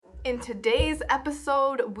In today's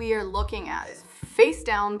episode, we are looking at Face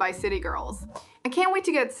Down by City Girls. I can't wait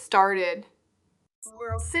to get started.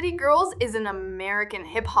 City Girls is an American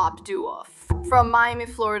hip-hop duo from Miami,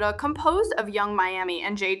 Florida, composed of Young Miami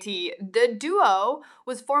and JT. The duo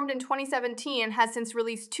was formed in 2017 and has since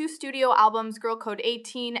released 2 studio albums, Girl Code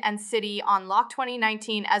 18 and City, on Lock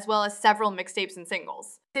 2019, as well as several mixtapes and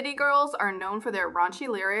singles. City Girls are known for their raunchy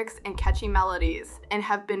lyrics and catchy melodies, and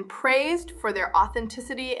have been praised for their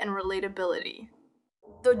authenticity and relatability.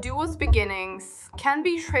 The duo's beginnings can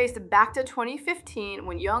be traced back to 2015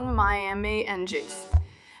 when Young Miami and JT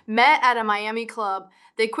met at a Miami club.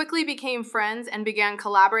 They quickly became friends and began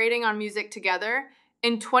collaborating on music together.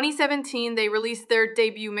 In 2017, they released their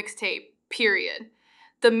debut mixtape, Period.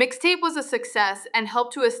 The mixtape was a success and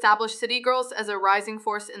helped to establish City Girls as a rising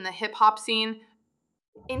force in the hip-hop scene.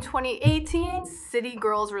 In 2018, City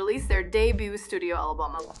Girls released their debut studio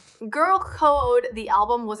album. Girl Code, the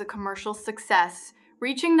album was a commercial success,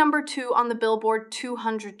 reaching number 2 on the Billboard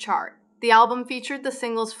 200 chart. The album featured the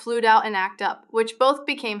singles Flued Out and Act Up, which both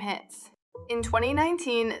became hits. In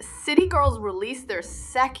 2019, City Girls released their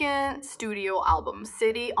second studio album,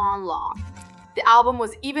 City on Lock. The album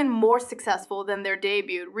was even more successful than their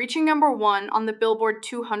debut, reaching number 1 on the Billboard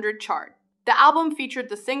 200 chart. The album featured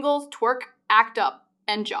the singles Twerk, Act Up,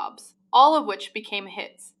 and Jobs, all of which became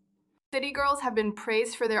hits. City Girls have been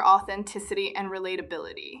praised for their authenticity and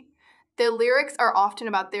relatability. Their lyrics are often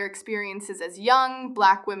about their experiences as young,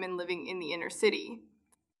 Black women living in the inner city.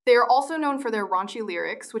 They are also known for their raunchy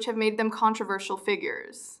lyrics, which have made them controversial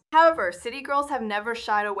figures. However, City Girls have never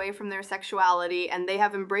shied away from their sexuality, and they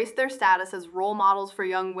have embraced their status as role models for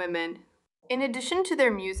young women. In addition to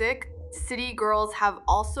their music, City Girls have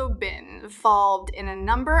also been involved in a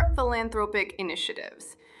number of philanthropic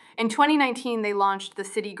initiatives. In 2019, they launched the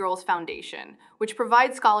City Girls Foundation, which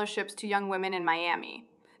provides scholarships to young women in Miami.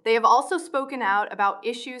 They have also spoken out about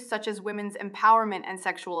issues such as women's empowerment and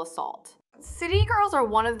sexual assault. City Girls are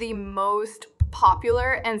one of the most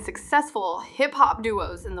popular and successful hip-hop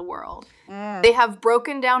duos in the world. They have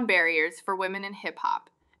broken down barriers for women in hip-hop,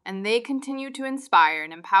 and they continue to inspire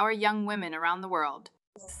and empower young women around the world.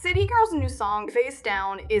 City Girls' new song, Face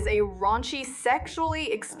Down, is a raunchy,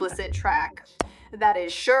 sexually explicit track that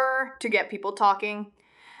is sure to get people talking.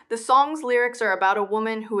 The song's lyrics are about a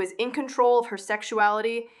woman who is in control of her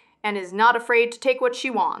sexuality and is not afraid to take what she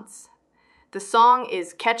wants. The song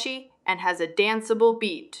is catchy and has a danceable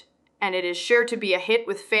beat, and it is sure to be a hit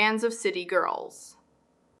with fans of City Girls.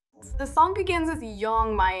 The song begins with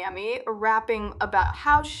Young Miami rapping about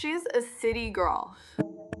how she's a city girl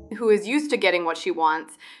who is used to getting what she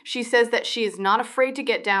wants. She says that she is not afraid to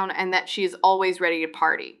get down and that she is always ready to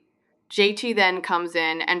party. JT then comes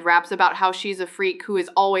in and raps about how she's a freak who is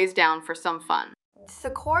always down for some fun. The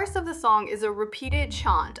chorus of the song is a repeated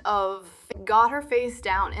chant of "got her face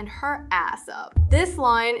down and her ass up." This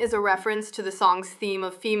line is a reference to the song's theme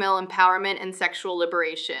of female empowerment and sexual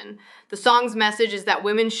liberation. The song's message is that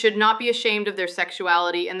women should not be ashamed of their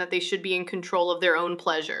sexuality and that they should be in control of their own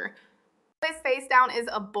pleasure. Face Down is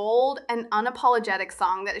a bold and unapologetic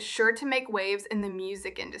song that is sure to make waves in the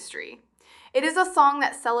music industry. It is a song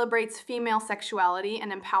that celebrates female sexuality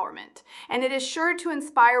and empowerment, and it is sure to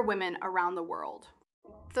inspire women around the world.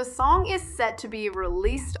 The song is set to be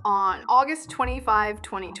released on August 25,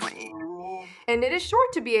 2020, and it is sure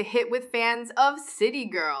to be a hit with fans of City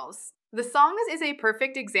Girls. The song is a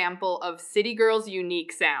perfect example of City Girls'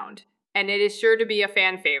 unique sound, and it is sure to be a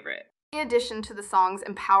fan favorite. In addition to the song's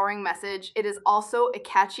empowering message, it is also a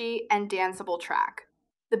catchy and danceable track.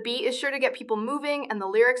 The beat is sure to get people moving, and the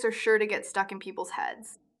lyrics are sure to get stuck in people's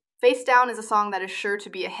heads. Face Down is a song that is sure to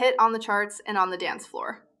be a hit on the charts and on the dance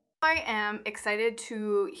floor. I am excited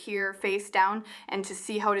to hear Face Down and to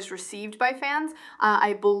see how it is received by fans.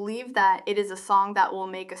 I believe that it is a song that will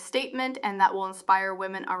make a statement and that will inspire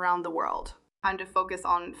women around the world. Time to focus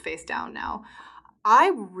on Face Down now.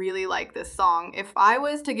 I really like this song. If I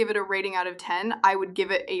was to give it a rating out of 10, I would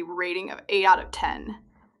give it a rating of 8 out of 10.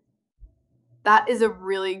 That is a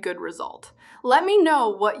really good result. Let me know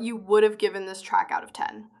what you would have given this track out of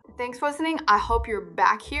 10. Thanks for listening. I hope you're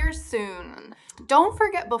back here soon. Don't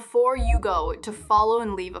forget before you go to follow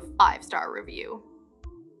and leave a 5-star review.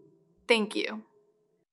 Thank you.